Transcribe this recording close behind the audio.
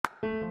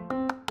Hello,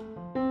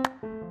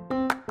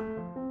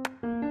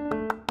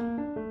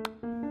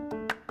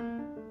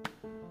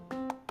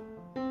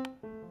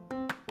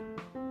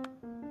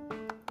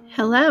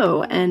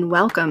 and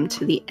welcome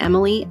to the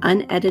Emily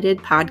Unedited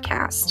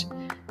podcast.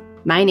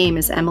 My name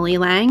is Emily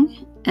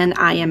Lang, and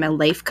I am a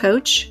life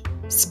coach,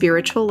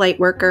 spiritual light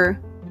worker,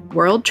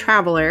 world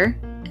traveler,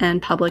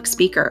 and public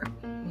speaker.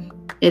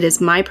 It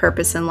is my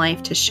purpose in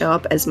life to show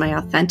up as my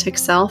authentic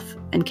self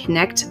and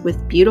connect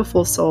with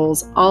beautiful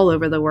souls all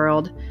over the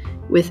world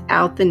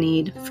without the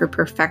need for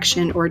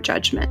perfection or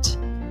judgment.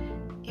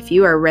 If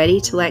you are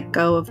ready to let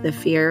go of the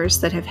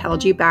fears that have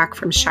held you back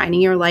from shining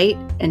your light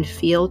and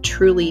feel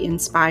truly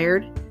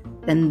inspired,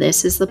 then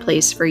this is the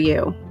place for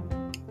you.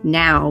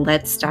 Now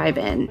let's dive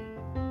in.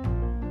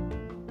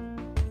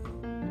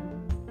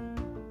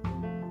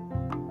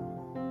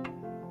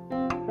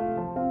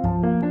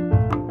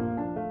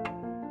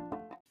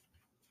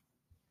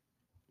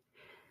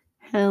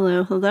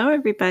 Hello,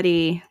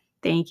 everybody.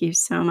 Thank you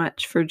so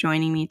much for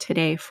joining me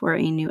today for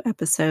a new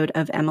episode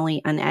of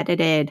Emily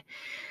Unedited.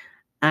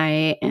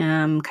 I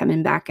am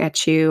coming back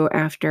at you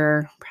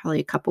after probably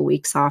a couple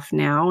weeks off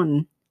now,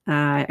 and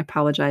I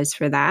apologize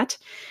for that.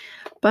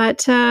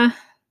 But, I'm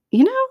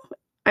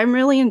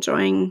really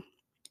enjoying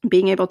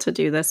being able to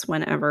do this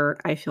whenever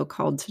I feel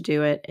called to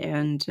do it.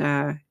 And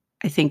I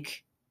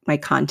think my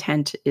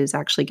content is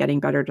actually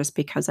getting better just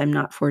because I'm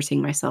not forcing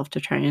myself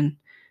to try and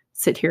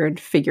sit here and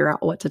figure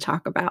out what to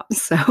talk about.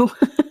 So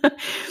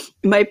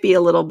it might be a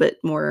little bit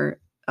more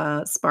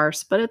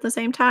sparse, but at the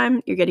same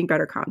time, you're getting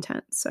better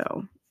content.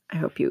 So I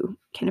hope you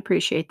can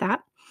appreciate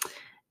that.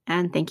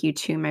 And thank you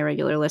to my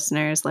regular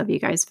listeners. Love you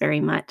guys very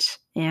much.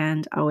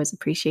 And always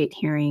appreciate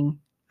hearing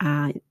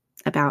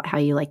about how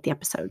you like the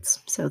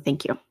episodes. So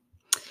thank you.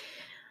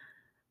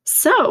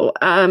 So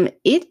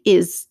it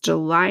is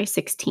July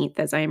 16th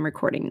as I am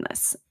recording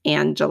this.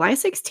 And July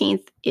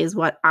 16th is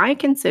what I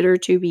consider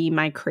to be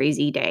my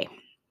crazy day.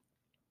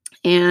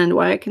 And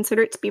why I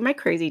consider it to be my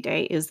crazy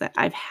day is that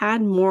I've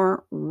had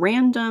more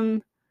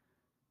random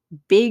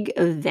big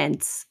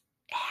events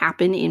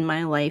happen in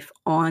my life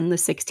on the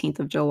 16th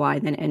of July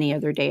than any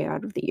other day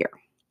out of the year.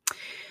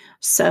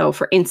 So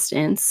for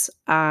instance,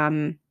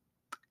 I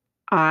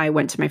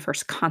went to my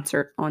first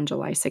concert on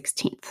July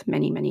 16th,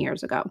 many, many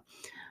years ago.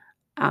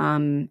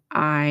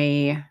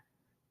 I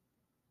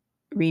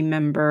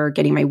remember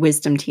getting my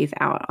wisdom teeth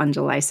out on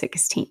July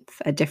 16th,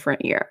 a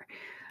different year.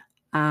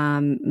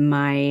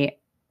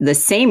 The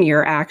same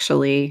year,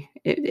 actually,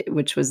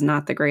 which was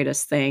not the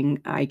greatest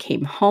thing, I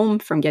came home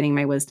from getting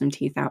my wisdom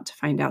teeth out to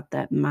find out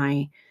that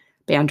my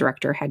band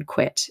director had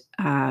quit.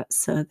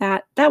 So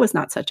that was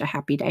not such a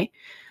happy day.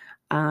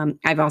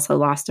 I've also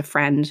lost a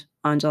friend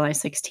on July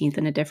 16th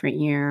in a different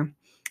year.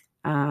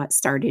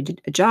 Started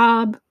a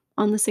job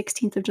on the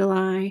 16th of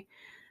July.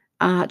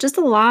 Just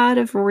a lot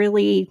of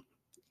really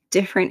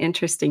different,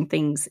 interesting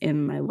things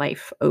in my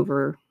life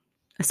over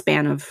a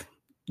span of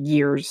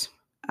years.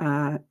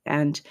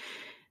 And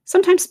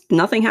sometimes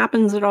nothing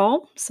happens at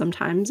all.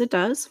 Sometimes it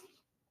does.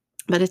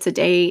 But it's a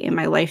day in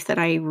my life that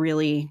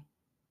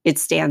it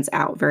stands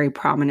out very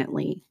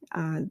prominently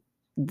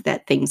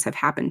that things have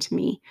happened to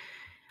me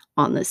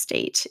on this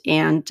date.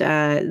 And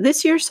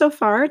this year so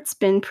far, it's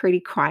been pretty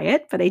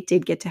quiet, but I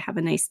did get to have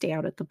a nice day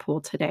out at the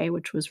pool today,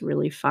 which was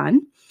really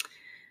fun.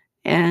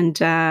 And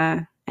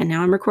now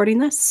I'm recording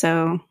this.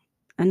 So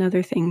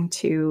another thing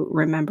to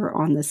remember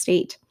on this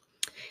date.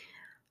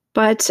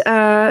 But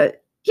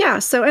yeah,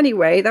 so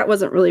anyway, that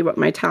wasn't really what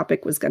my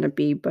topic was going to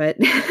be, but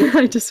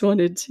I just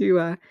wanted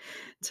to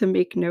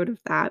make note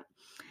of that.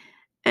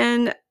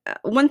 And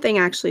one thing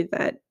actually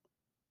that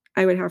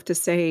I would have to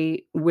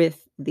say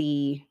with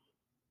the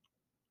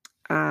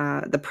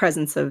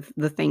presence of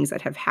the things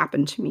that have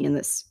happened to me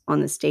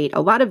on this date,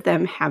 a lot of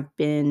them have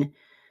been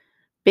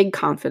big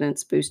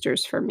confidence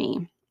boosters for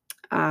me.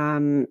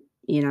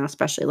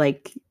 Especially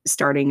like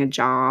starting a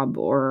job,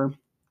 or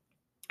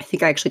I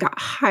think I actually got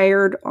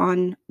hired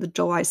on the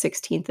July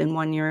 16th in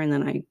one year, and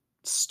then I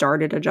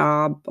started a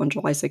job on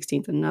July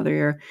 16th in another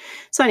year.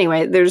 So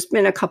anyway, there's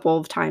been a couple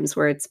of times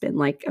where it's been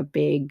like a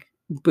big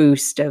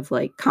boost of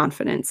like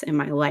confidence in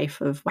my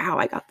life of, wow,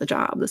 I got the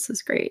job. This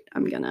is great.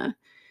 I'm going to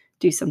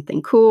do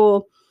something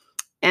cool.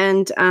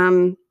 And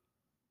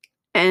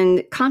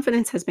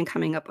confidence has been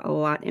coming up a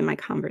lot in my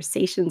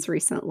conversations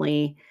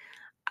recently,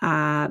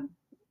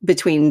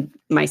 between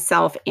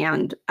myself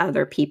and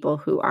other people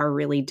who are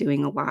really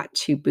doing a lot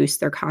to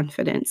boost their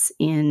confidence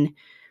in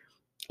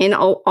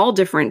all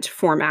different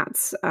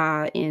formats,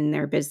 in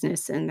their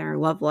business, in their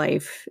love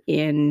life,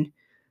 in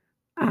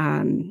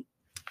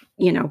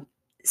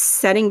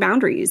setting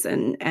boundaries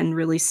and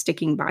really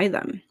sticking by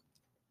them.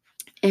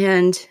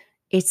 And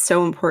it's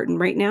so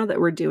important right now that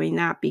we're doing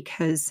that,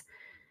 because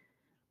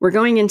we're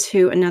going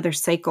into another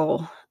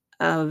cycle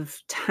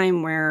of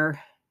time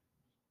where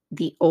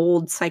the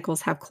old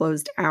cycles have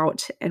closed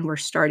out and we're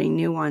starting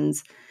new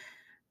ones.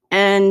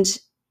 And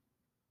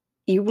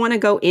you want to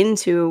go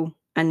into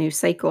a new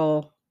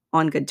cycle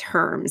on good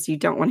terms. You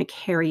don't want to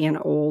carry an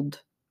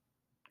old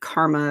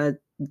karma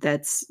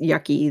that's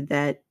yucky,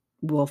 that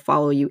will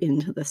follow you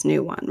into this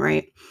new one,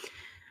 right?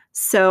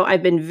 So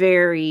I've been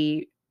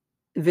very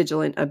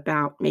vigilant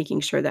about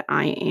making sure that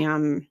I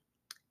am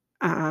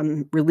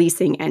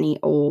releasing any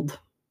old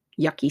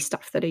yucky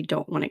stuff that I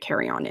don't want to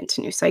carry on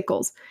into new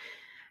cycles.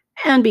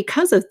 And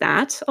because of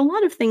that, a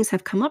lot of things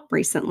have come up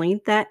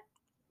recently that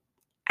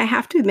I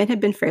have to admit have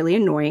been fairly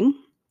annoying.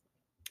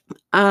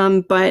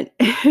 But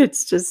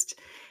it's just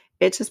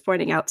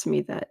pointing out to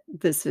me that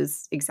this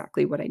is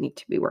exactly what I need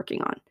to be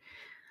working on.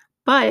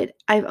 But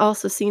I've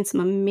also seen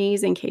some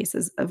amazing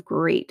cases of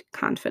great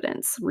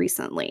confidence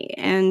recently.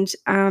 And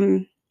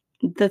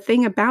the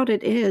thing about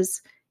it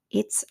is,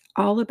 it's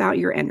all about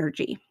your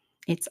energy,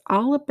 it's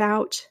all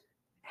about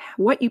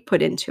what you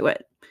put into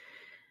it.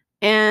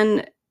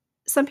 And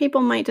some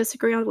people might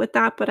disagree with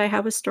that, but I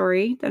have a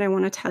story that I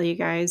want to tell you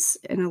guys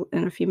in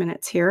a few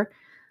minutes here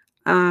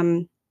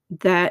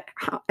that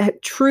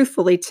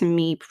truthfully to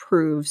me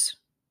proves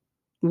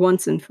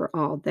once and for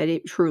all that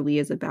it truly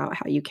is about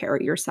how you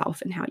carry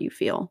yourself and how you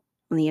feel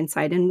on the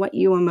inside and what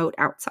you emote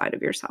outside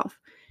of yourself.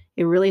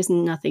 It really has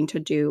nothing to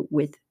do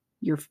with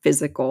your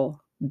physical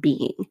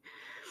being.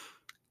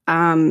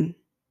 Um,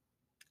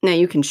 Now,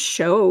 you can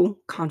show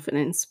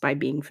confidence by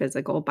being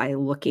physical, by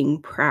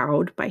looking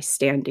proud, by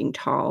standing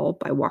tall,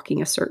 by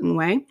walking a certain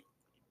way.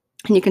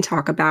 And you can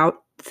talk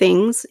about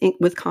things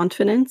with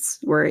confidence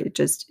where it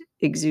just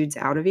exudes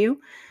out of you.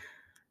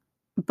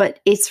 But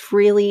it's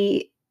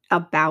really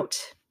about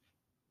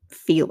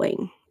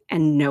feeling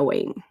and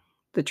knowing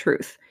the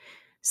truth.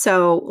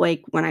 So,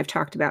 like when I've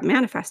talked about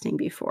manifesting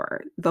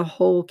before, the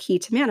whole key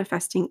to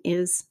manifesting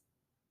is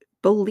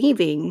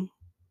believing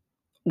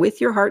with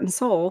your heart and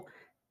soul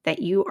that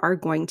you are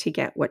going to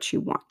get what you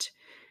want.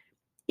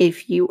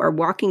 If you are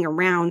walking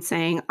around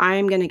saying,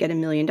 I'm going to get $1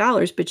 million,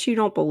 but you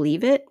don't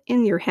believe it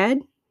in your head,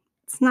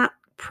 it's not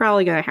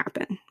probably going to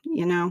happen.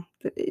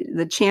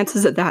 The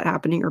chances of that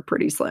happening are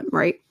pretty slim,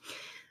 right?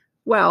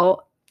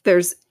 Well,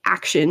 there's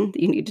action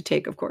that you need to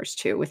take, of course,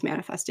 too, with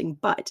manifesting.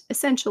 But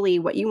essentially,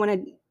 what you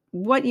want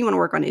to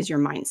work on is your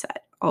mindset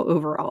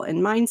overall.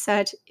 And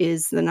mindset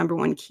is the number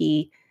one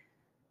key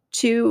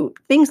to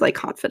things like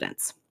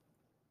confidence,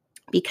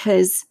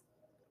 because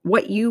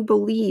what you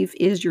believe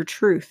is your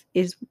truth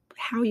is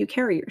how you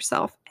carry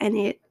yourself. And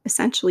it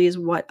essentially is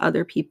what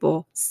other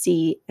people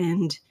see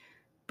and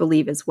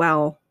believe as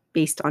well,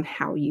 based on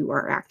how you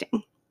are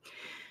acting.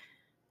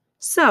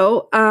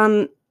 So,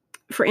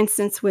 for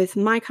instance, with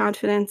my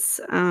confidence,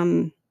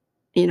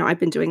 I've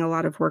been doing a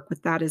lot of work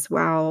with that as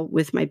well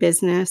with my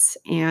business,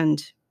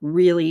 and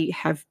really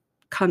have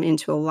come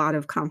into a lot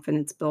of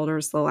confidence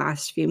builders the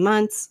last few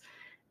months.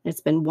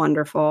 It's been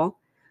wonderful.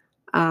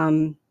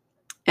 Um,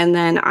 and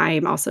then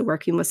I'm also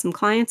working with some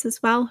clients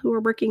as well who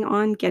are working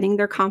on getting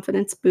their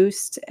confidence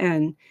boost.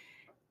 And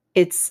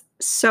it's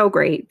so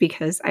great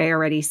because I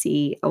already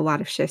see a lot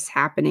of shifts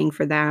happening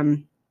for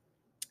them.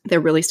 They're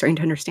really starting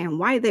to understand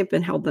why they've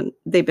been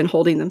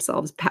holding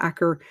themselves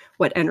back, or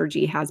what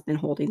energy has been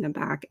holding them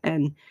back,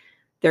 and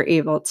they're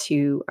able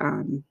to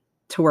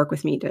work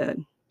with me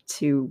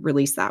to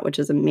release that, which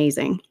is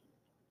amazing.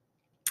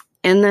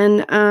 And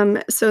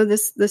then so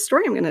the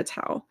story I'm going to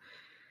tell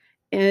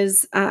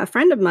is a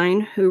friend of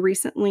mine who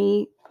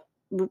recently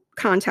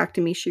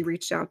contacted me. She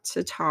reached out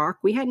to talk.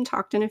 We hadn't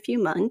talked in a few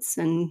months,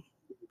 and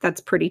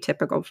that's pretty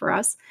typical for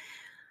us.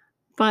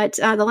 But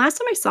the last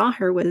time I saw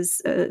her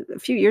was a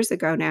few years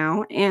ago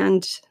now,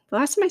 and the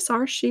last time I saw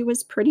her, she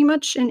was pretty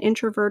much an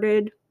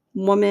introverted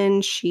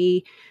woman.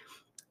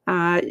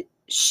 Uh,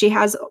 she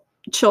has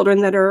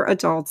children that are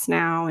adults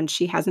now, and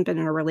she hasn't been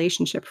in a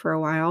relationship for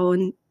a while.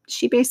 And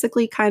she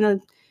basically kind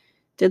of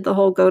did the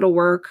whole go to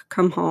work,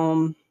 come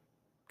home,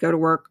 go to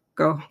work,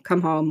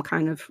 come home,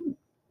 kind of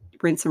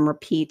rinse and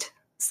repeat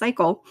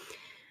cycle.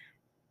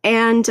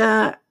 And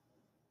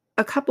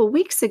a couple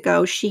weeks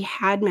ago, she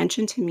had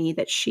mentioned to me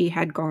that she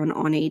had gone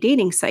on a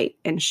dating site,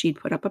 and she'd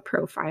put up a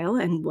profile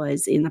and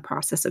was in the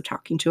process of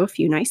talking to a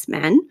few nice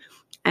men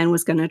and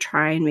was going to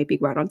try and maybe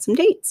go out on some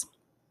dates.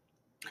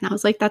 And I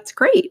was like, that's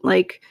great.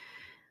 Like,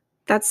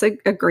 that's a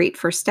great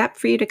first step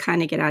for you to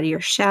kind of get out of your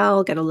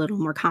shell, get a little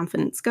more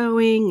confidence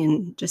going,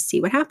 and just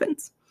see what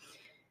happens.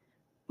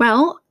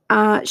 Well,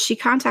 she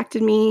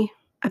contacted me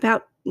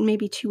about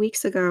maybe 2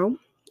 weeks ago,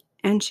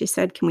 and she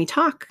said, can we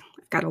talk?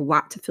 I've got a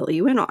lot to fill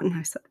you in on.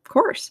 I said, of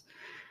course.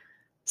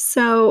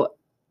 So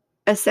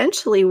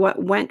essentially,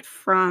 what went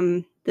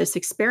from this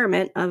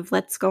experiment of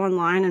let's go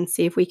online and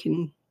see if we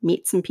can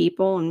meet some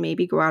people and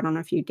maybe go out on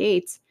a few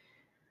dates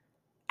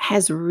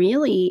has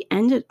really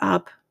ended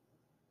up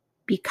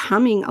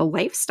becoming a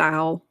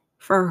lifestyle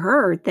for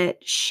her that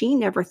she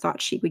never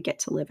thought she would get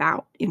to live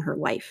out in her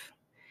life,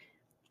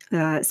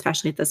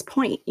 especially at this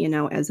point,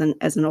 as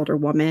an older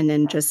woman,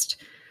 and just,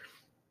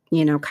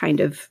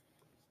 kind of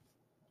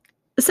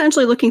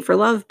essentially looking for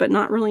love, but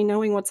not really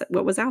knowing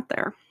what was out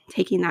there,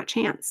 taking that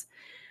chance.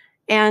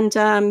 And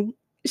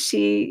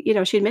she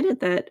admitted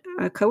that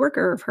a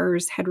coworker of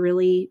hers had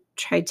really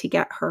tried to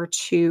get her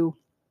to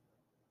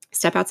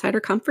step outside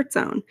her comfort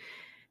zone.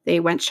 They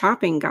went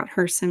shopping, got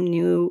her some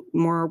new,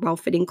 more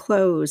well-fitting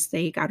clothes.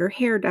 They got her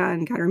hair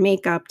done, got her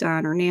makeup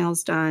done, her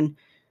nails done,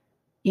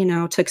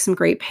 took some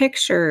great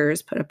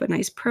pictures, put up a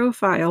nice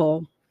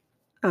profile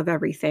of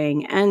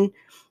everything, and,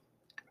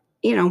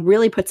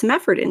 really put some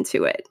effort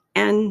into it.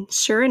 And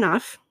sure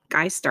enough,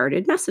 guys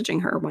started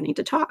messaging her wanting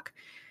to talk.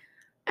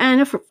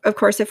 And of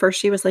course, at first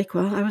she was like,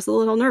 "Well, I was a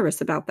little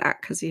nervous about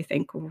that," because you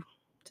think, "Well,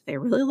 do they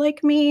really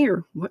like me?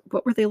 Or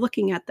what were they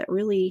looking at that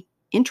really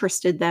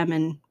interested them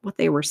in what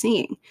they were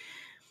seeing?"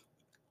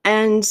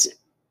 And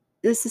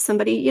this is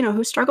somebody,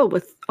 who struggled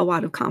with a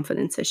lot of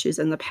confidence issues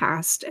in the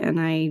past, and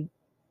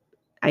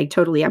I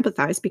totally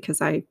empathize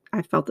because I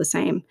felt the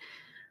same.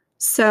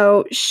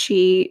 So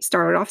she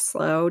started off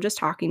slow, just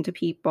talking to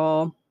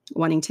people,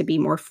 wanting to be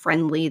more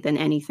friendly than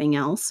anything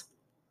else.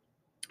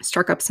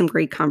 Struck up some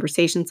great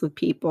conversations with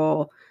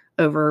people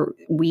over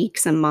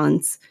weeks and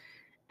months,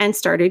 and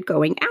started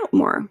going out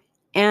more.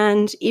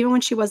 And even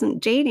when she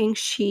wasn't dating,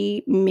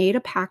 she made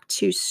a pact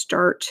to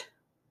start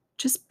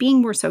just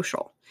being more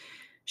social.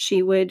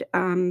 She would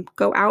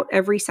go out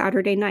every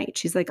Saturday night.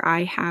 She's like,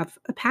 I have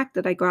a pact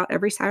that I go out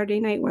every Saturday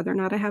night, whether or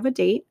not I have a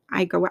date.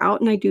 I go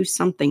out and I do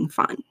something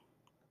fun.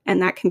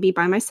 And that can be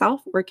by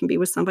myself or it can be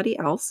with somebody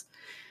else.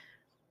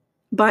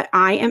 But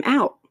I am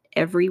out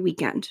every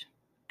weekend.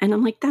 And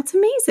I'm like, that's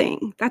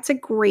amazing. That's a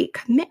great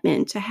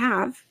commitment to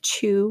have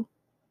to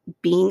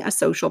being a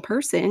social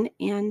person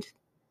and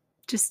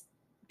just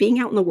being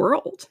out in the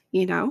world.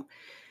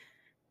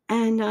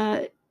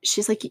 And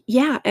she's like,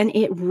 yeah. And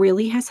it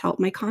really has helped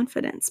my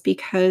confidence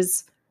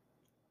because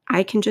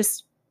I can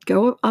just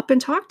go up and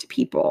talk to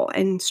people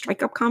and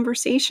strike up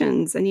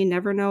conversations, and you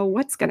never know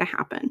what's going to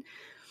happen.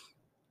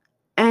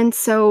 And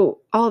so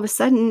all of a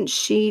sudden,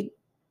 she,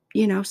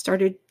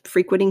 started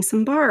frequenting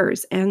some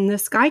bars. And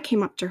this guy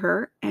came up to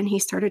her and he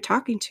started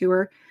talking to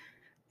her.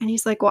 And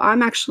he's like, well,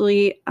 I'm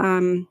actually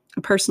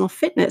a personal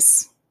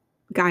fitness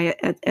guy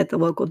at the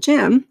local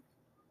gym.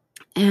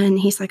 And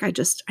he's like,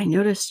 I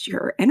noticed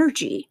your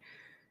energy.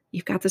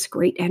 You've got this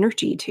great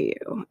energy to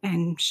you.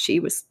 And she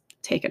was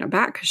taken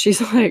aback because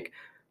she's like,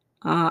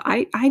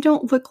 I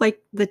don't look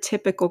like the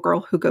typical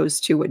girl who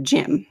goes to a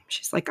gym.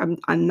 She's like,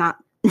 I'm not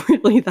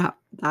really that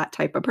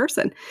type of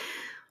person.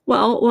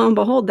 Well, lo and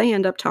behold, they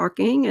end up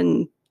talking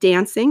and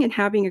dancing and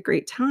having a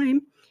great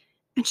time.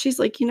 And she's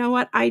like, you know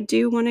what? I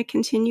do want to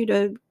continue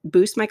to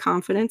boost my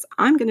confidence.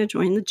 I'm going to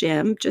join the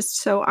gym just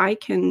so I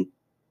can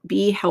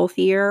be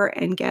healthier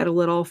and get a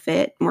little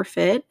more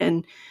fit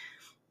and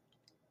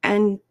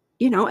and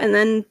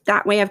then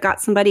that way I've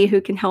got somebody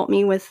who can help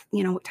me with,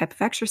 what type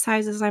of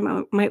exercises I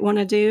might want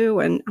to do.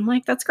 And I'm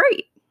like, that's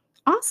great.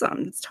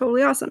 Awesome. It's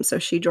totally awesome. So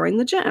she joined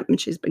the gym and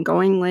she's been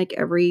going like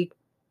every,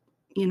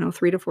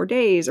 3 to 4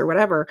 days or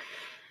whatever.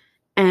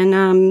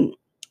 And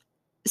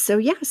so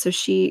yeah, so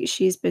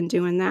she's been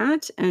doing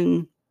that.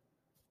 And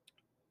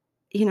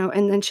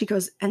and then she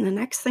goes, and the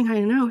next thing I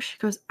know, she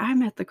goes,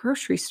 I'm at the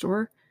grocery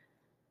store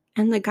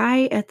and the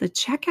guy at the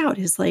checkout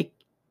is like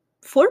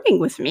flirting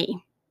with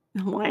me.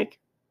 And I'm like,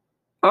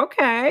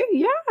 okay,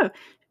 yeah.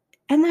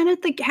 And then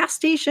at the gas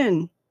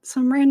station,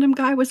 some random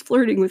guy was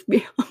flirting with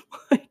me. I'm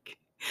like,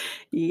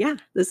 yeah,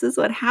 this is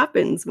what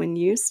happens when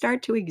you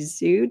start to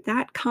exude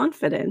that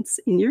confidence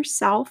in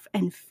yourself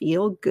and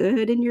feel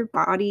good in your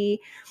body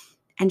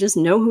and just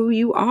know who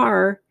you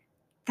are.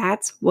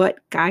 That's what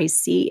guys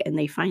see, and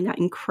they find that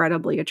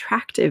incredibly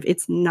attractive.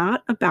 It's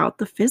not about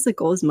the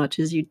physical as much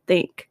as you'd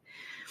think.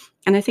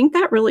 And I think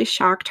that really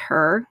shocked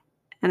her.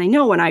 And I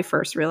know when I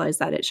first realized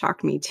that, it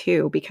shocked me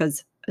too,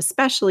 because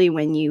especially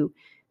when you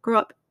grow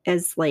up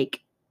as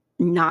like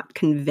not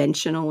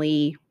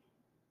conventionally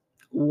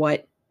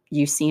what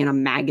you see in a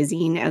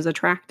magazine as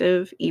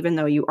attractive, even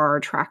though you are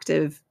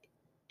attractive,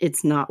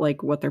 it's not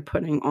like what they're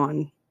putting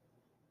on,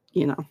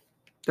 you know,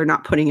 they're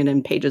not putting it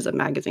in pages of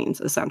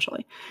magazines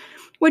essentially,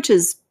 which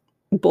is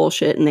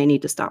bullshit and they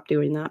need to stop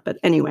doing that. But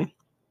anyway,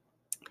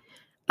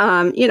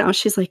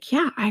 she's like,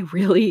 yeah, I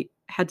really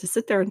had to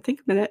sit there and think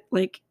a minute,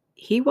 like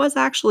he was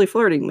actually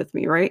flirting with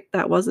me, right?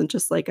 That wasn't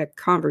just like a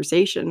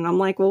conversation. And I'm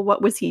like, well,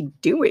 what was he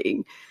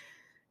doing?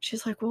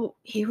 She's like, well,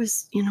 he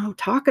was,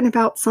 talking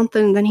about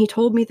something. And then he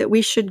told me that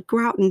we should go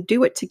out and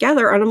do it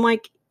together. And I'm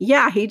like,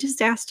 yeah, he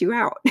just asked you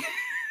out.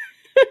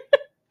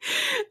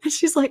 And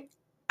she's like,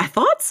 I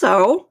thought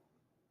so,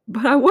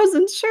 but I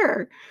wasn't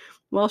sure.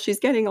 Well, she's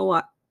getting a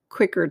lot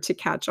quicker to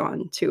catch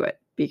on to it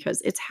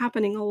because it's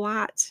happening a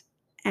lot.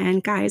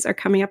 And guys are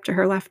coming up to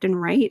her left and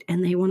right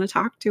and they want to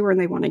talk to her and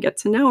they want to get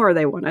to know her.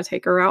 They want to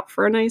take her out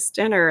for a nice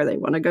dinner. They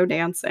want to go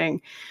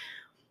dancing.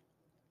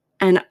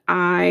 And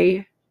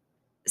I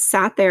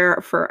sat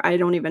there for, I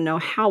don't even know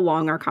how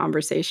long our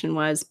conversation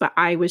was, but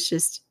I was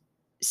just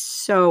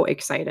so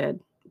excited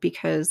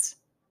because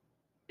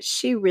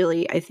she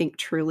really, I think,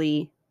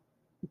 truly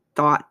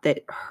thought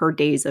that her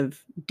days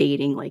of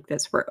dating like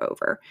this were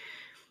over.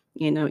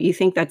 You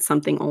think that's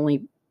something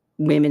only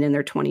women in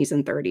their 20s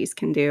and 30s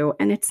can do,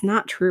 and it's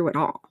not true at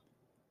all.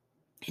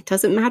 It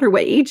doesn't matter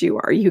what age you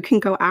are. You can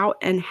go out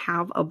and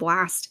have a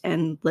blast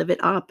and live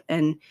it up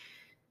and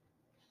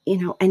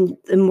and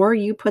the more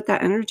you put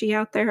that energy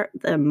out there,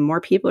 the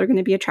more people are going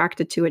to be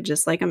attracted to it,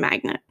 just like a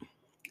magnet.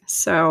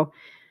 So,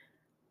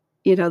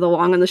 the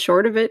long and the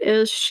short of it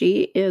is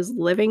she is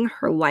living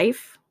her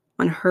life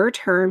on her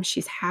terms.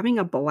 She's having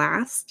a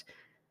blast.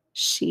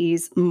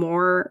 She's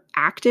more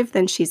active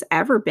than she's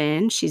ever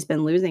been. She's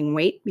been losing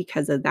weight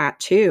because of that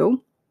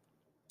too.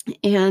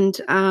 And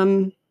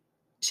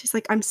she's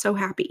like, I'm so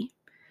happy.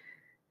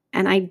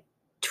 And I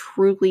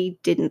truly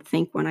didn't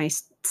think when I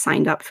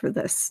signed up for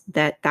this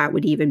that that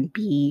would even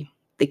be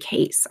the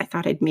case. I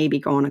thought I'd maybe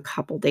go on a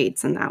couple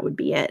dates and that would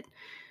be it.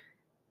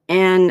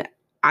 And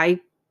I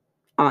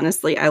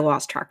honestly, I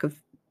lost track of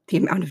the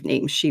amount of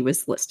names she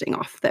was listing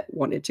off that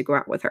wanted to go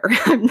out with her.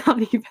 I'm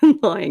not even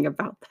lying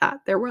about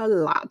that. There were a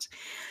lot.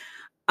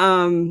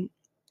 Um,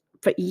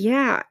 but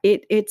yeah,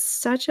 it's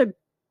such a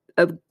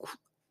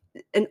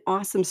an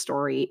awesome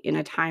story in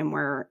a time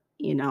where,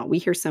 we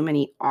hear so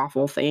many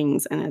awful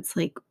things and it's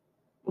like,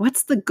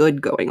 what's the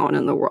good going on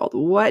in the world?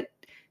 What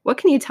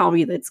can you tell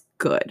me that's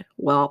good?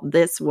 Well,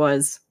 this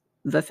was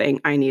the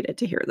thing I needed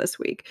to hear this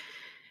week.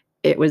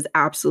 It was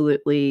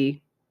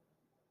absolutely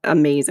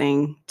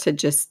amazing to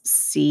just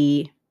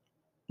see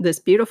this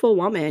beautiful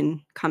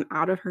woman come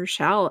out of her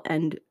shell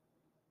and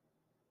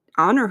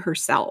honor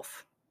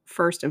herself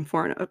first and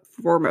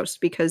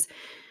foremost, because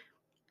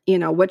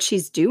what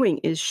she's doing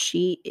is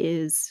she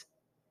is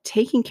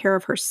taking care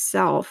of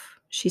herself.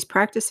 She's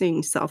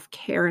practicing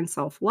self-care and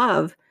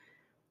self-love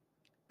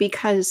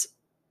because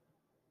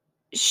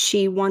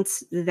she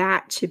wants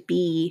that to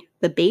be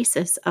the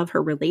basis of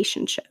her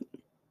relationship.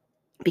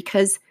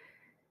 Because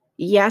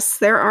yes,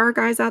 there are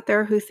guys out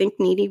there who think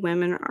needy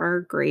women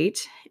are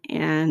great,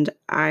 and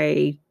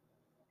I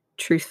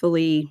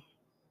truthfully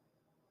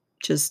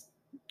just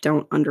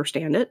don't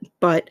understand it.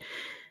 But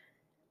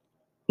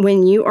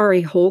when you are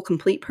a whole,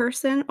 complete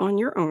person on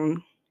your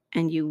own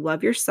and you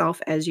love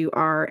yourself as you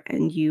are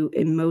and you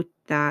emote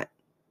that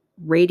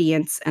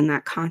radiance and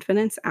that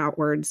confidence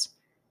outwards,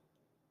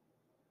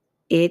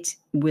 it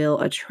will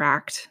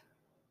attract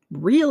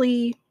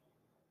really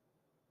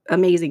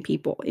amazing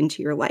people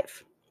into your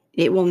life.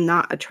 It will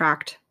not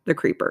attract the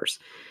creepers.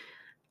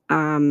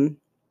 Um,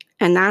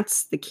 and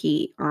that's the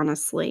key,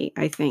 honestly,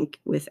 I think,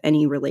 with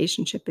any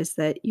relationship is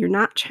that you're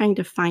not trying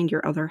to find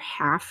your other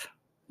half.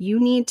 You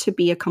need to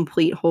be a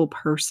complete whole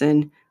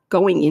person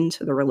going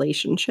into the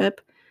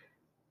relationship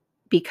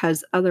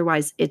because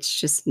otherwise it's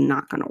just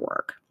not going to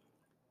work.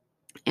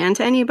 And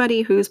to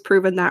anybody who's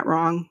proven that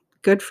wrong,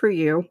 good for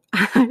you.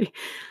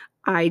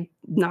 I'm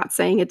not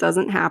saying it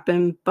doesn't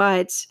happen,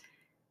 but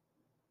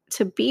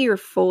to be your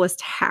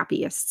fullest,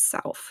 happiest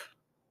self,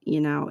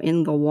 in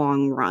the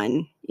long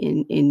run,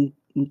 in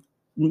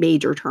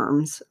major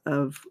terms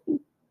of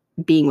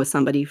being with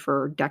somebody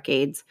for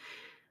decades,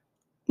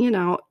 you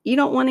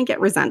don't want to get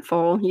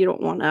resentful. You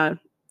don't want to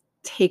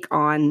take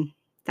on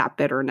that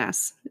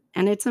bitterness.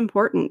 And it's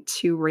important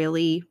to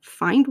really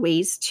find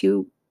ways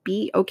to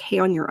be okay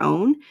on your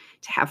own,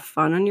 to have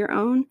fun on your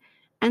own,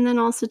 and then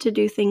also to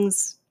do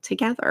things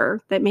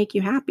together that make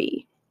you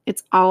happy.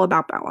 It's all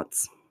about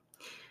balance.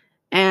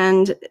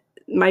 And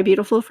my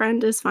beautiful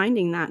friend is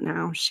finding that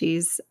now.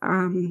 She's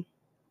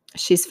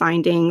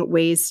finding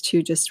ways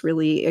to just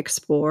really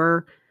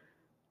explore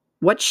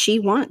what she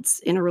wants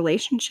in a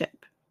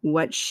relationship,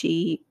 what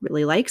she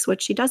really likes,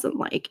 what she doesn't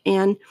like.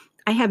 And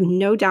I have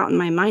no doubt in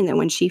my mind that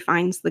when she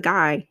finds the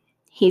guy,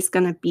 he's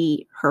going to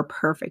be her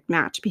perfect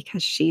match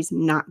because she's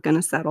not going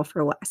to settle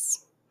for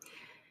less.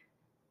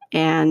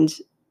 And,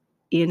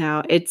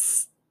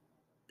 it's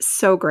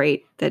so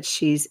great that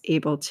she's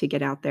able to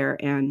get out there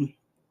and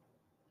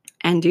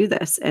do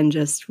this and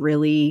just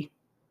really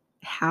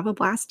have a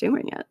blast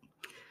doing it.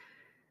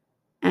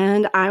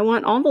 And I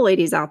want all the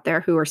ladies out there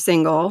who are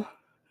single,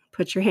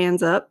 put your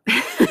hands up,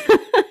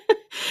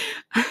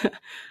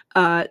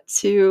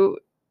 to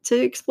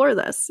explore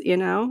this,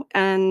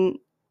 and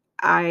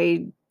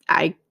I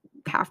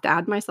have to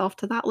add myself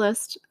to that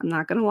list. I'm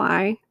not gonna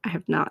lie. I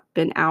have not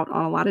been out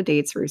on a lot of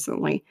dates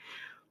recently,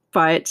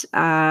 but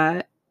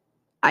I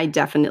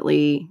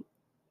definitely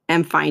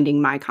am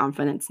finding my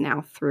confidence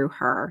now through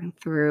her,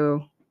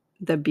 through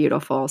the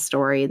beautiful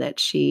story that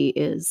she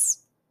is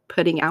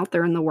putting out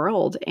there in the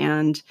world.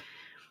 And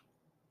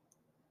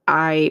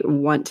I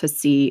want to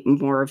see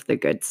more of the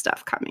good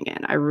stuff coming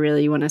in. I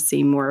really want to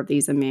see more of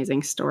these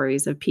amazing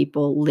stories of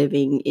people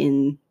living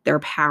in their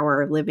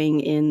power, living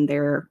in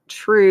their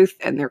truth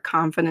and their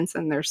confidence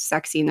and their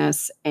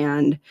sexiness,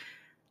 and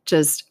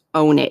just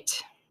own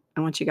it.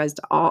 I want you guys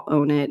to all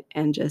own it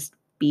and just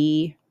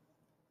be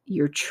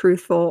your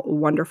truthful,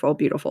 wonderful,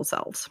 beautiful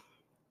selves.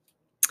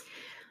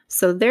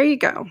 So there you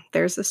go.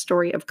 There's a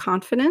story of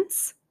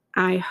confidence.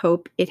 I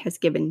hope it has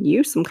given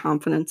you some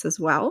confidence as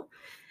well.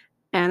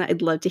 And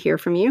I'd love to hear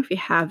from you. If you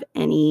have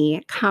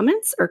any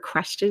comments or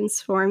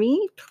questions for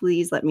me,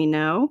 please let me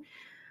know.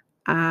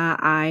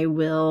 I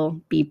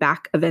will be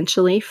back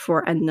eventually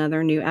for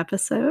another new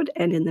episode.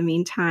 And in the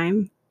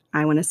meantime,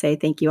 I want to say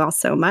thank you all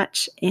so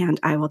much, and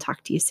I will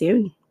talk to you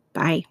soon.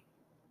 Bye.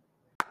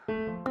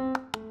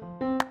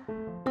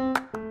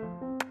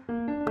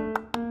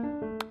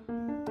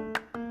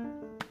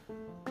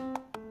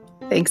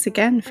 Thanks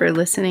again for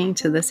listening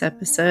to this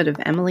episode of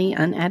Emily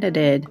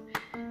Unedited.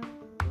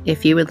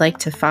 If you would like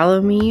to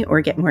follow me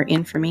or get more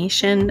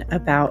information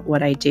about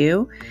what I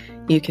do,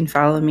 you can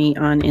follow me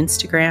on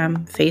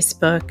Instagram,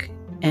 Facebook,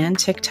 and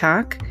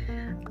TikTok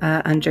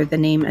under the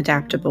name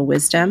Adaptable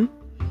Wisdom.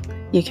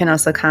 You can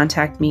also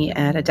contact me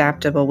at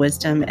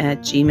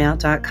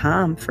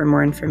adaptablewisdom@gmail.com for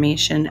more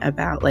information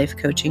about life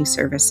coaching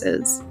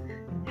services.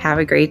 Have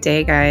a great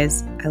day,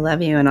 guys. I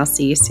love you, and I'll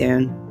see you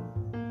soon.